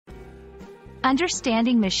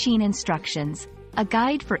Understanding Machine Instructions, a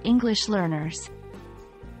guide for English learners.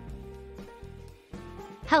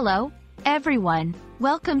 Hello, everyone.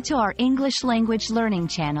 Welcome to our English language learning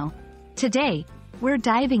channel. Today, we're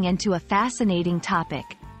diving into a fascinating topic,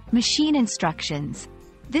 machine instructions.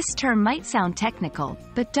 This term might sound technical,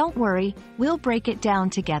 but don't worry, we'll break it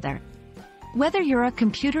down together. Whether you're a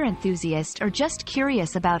computer enthusiast or just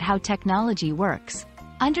curious about how technology works,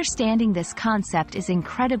 understanding this concept is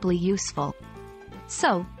incredibly useful.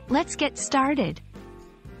 So, let's get started.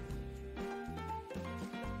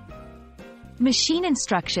 Machine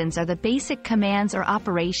instructions are the basic commands or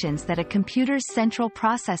operations that a computer's central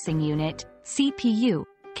processing unit, CPU,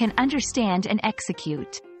 can understand and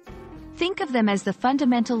execute. Think of them as the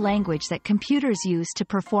fundamental language that computers use to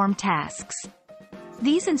perform tasks.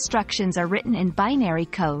 These instructions are written in binary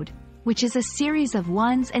code, which is a series of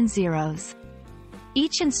ones and zeros.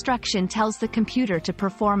 Each instruction tells the computer to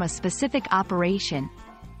perform a specific operation,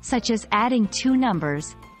 such as adding two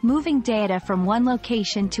numbers, moving data from one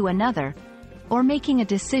location to another, or making a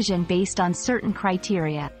decision based on certain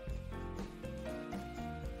criteria.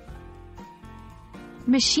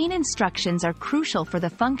 Machine instructions are crucial for the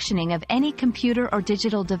functioning of any computer or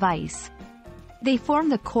digital device. They form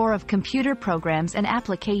the core of computer programs and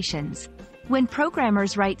applications. When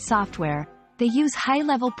programmers write software, they use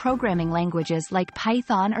high-level programming languages like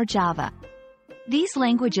Python or Java. These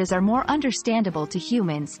languages are more understandable to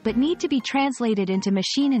humans but need to be translated into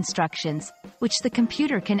machine instructions, which the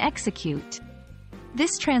computer can execute.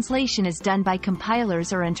 This translation is done by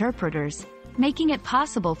compilers or interpreters, making it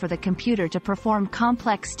possible for the computer to perform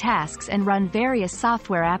complex tasks and run various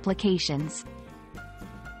software applications.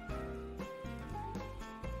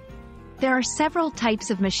 There are several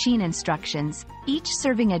types of machine instructions, each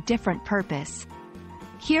serving a different purpose.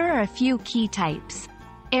 Here are a few key types.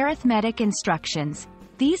 Arithmetic instructions.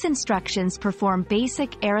 These instructions perform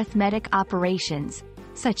basic arithmetic operations,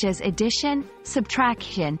 such as addition,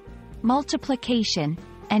 subtraction, multiplication,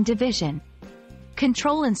 and division.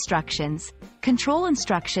 Control instructions. Control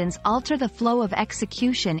instructions alter the flow of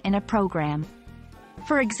execution in a program.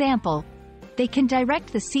 For example, they can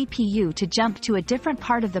direct the CPU to jump to a different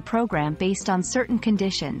part of the program based on certain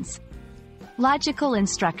conditions. Logical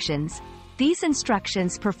instructions. These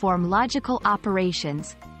instructions perform logical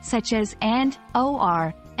operations, such as AND,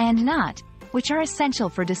 OR, and NOT, which are essential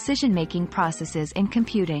for decision-making processes in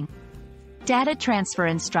computing. Data transfer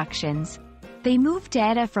instructions. They move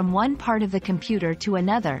data from one part of the computer to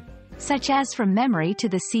another, such as from memory to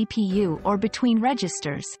the CPU or between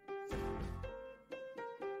registers.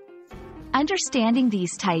 Understanding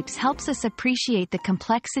these types helps us appreciate the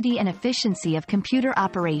complexity and efficiency of computer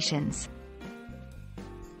operations.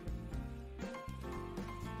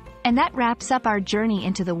 And that wraps up our journey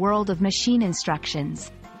into the world of machine instructions.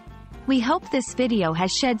 We hope this video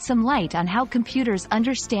has shed some light on how computers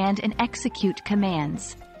understand and execute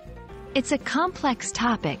commands. It's a complex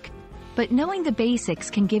topic, but knowing the basics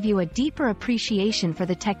can give you a deeper appreciation for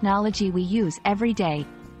the technology we use every day.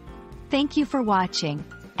 Thank you for watching,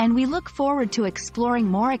 and we look forward to exploring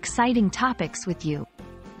more exciting topics with you.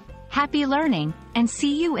 Happy learning, and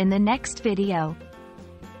see you in the next video.